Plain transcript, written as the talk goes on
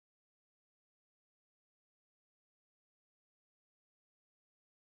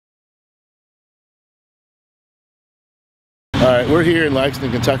Alright, we're here in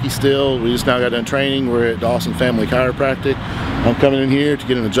Lexington, Kentucky still. We just now got done training. We're at Dawson Family Chiropractic. I'm coming in here to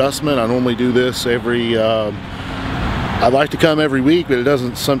get an adjustment. I normally do this every, I'd like to come every week, but it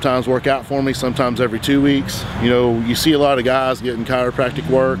doesn't sometimes work out for me, sometimes every 2 weeks. You know, you see a lot of guys getting chiropractic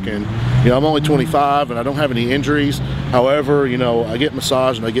work, and you know, I'm only 25 and I don't have any injuries. However, you know, I get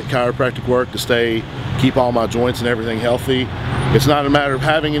massage and I get chiropractic work to keep all my joints and everything healthy. It's not a matter of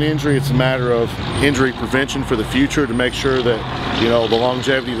having an injury, it's a matter of injury prevention for the future, to make sure that, you know, the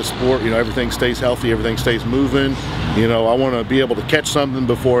longevity of the sport, you know, everything stays healthy, everything stays moving. You know, I want to be able to catch something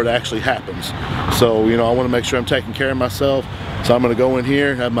before it actually happens. So, you know, I want to make sure I'm taking care of myself. So I'm going to go in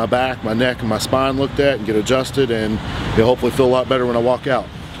here, have my back, my neck, and my spine looked at and get adjusted, and you'll hopefully feel a lot better when I walk out.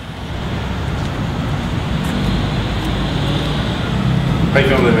 How you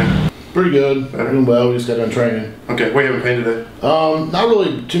feeling today, man? Pretty good. Doing well. We just got done training. Okay, what are you having pain today? Not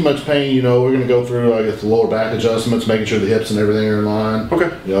really too much pain. You know, we're going to go through, I guess, the lower back adjustments, making sure the hips and everything are in line.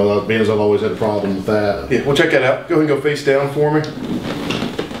 Okay. You know, being as I've always had a problem with that. Yeah, we'll check that out. Go ahead and go face down for me.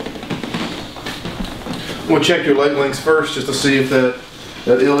 We'll check your leg lengths first, just to see if that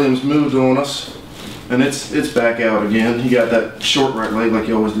ilium's moved on us. And it's back out again. You got that short right leg like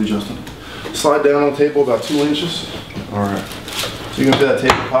you always do, Justin. Slide down on the table about 2 inches. All right. So you're going to do that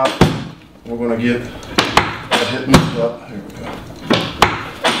table pop. We're going to get that hip moved up. Here we go.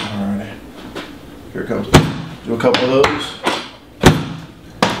 Alrighty. Here it comes. Do a couple of those.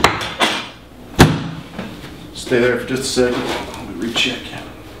 Stay there for just a second. Let me recheck.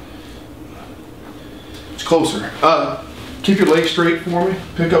 It's closer. Keep your leg straight for me.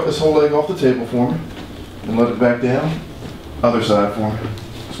 Pick up this whole leg off the table for me. And let it back down. Other side for me.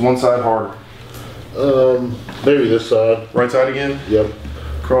 It's one side harder. Maybe this side. Right side again? Yep.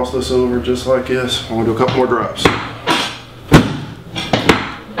 Cross this over just like this. I'm going to do a couple more drops.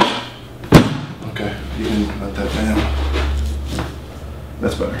 Okay, you can let that down.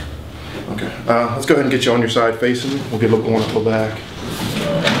 That's better. Okay, let's go ahead and get you on your side facing. We'll get a little going up the back.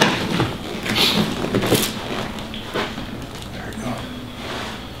 There we go.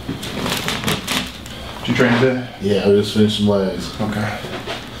 Did you train today? Yeah, I just finished some legs. Okay.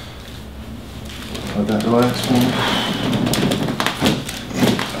 Let that relax for me.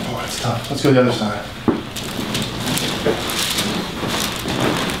 Let's go to the other side.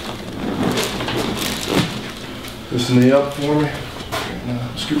 This knee up for me.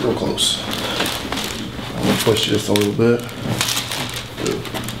 Now, scoot real close. I'm going to push just a little bit. Good.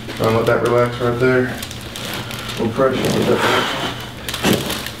 Try and let that relax right there. A little pressure. Let that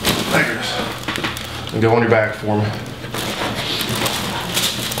relax. There it is. And go on your back for me.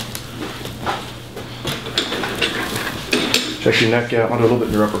 Check your neck out. I'll do a little bit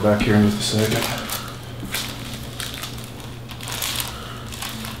in your upper back here in just a second.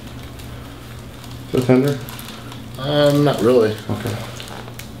 Is that tender? Not really. Okay.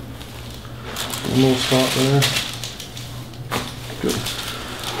 One little spot there. Good.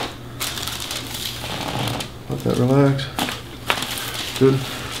 Let that relax. Good.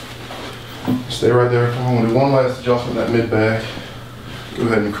 Stay right there. I'm going to do one last adjustment in that mid back. Go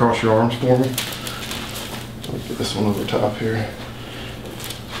ahead and cross your arms for me. Get this one over top here.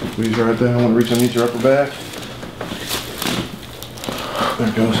 Squeeze right down. I want to reach underneath your upper back. There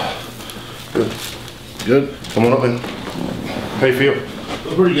it goes. Good. Good. Come on up and how you feel?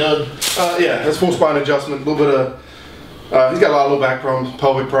 Feels pretty good. Yeah, that's full spine adjustment. A little bit of, he's got a lot of low back problems,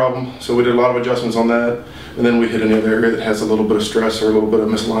 pelvic problem, so we did a lot of adjustments on that. And then we hit another area that has a little bit of stress or a little bit of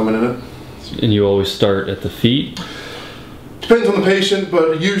misalignment in it. And you always start at the feet? Depends on the patient,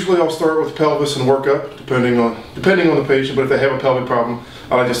 but usually I'll start with pelvis and work up, depending on the patient. But if they have a pelvic problem,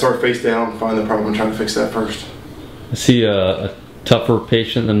 I like to start face down, find the problem, and try to fix that first. Is he a tougher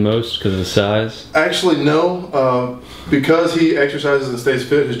patient than most because of the size? Actually, no. Because he exercises and stays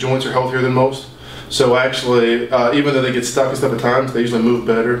fit, his joints are healthier than most. So actually, even though they get stuck and stuff at times, they usually move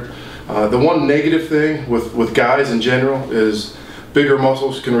better. The one negative thing with guys in general is bigger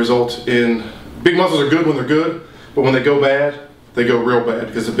muscles can result in, big muscles are good when they're good, but when they go bad, they go real bad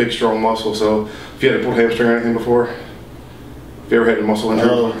because it's a big, strong muscle. So if you had a pulled hamstring or anything before, have you ever had a muscle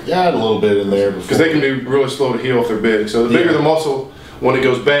injury? Yeah, I had a little bit in there before. Because they can be really slow to heal if they're big. So the bigger the muscle, when it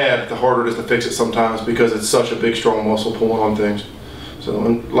goes bad, the harder it is to fix it sometimes because it's such a big, strong muscle pulling on things. So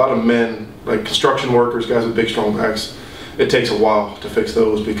and a lot of men, like construction workers, guys with big, strong backs, it takes a while to fix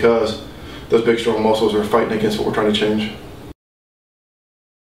those because those big, strong muscles are fighting against what we're trying to change.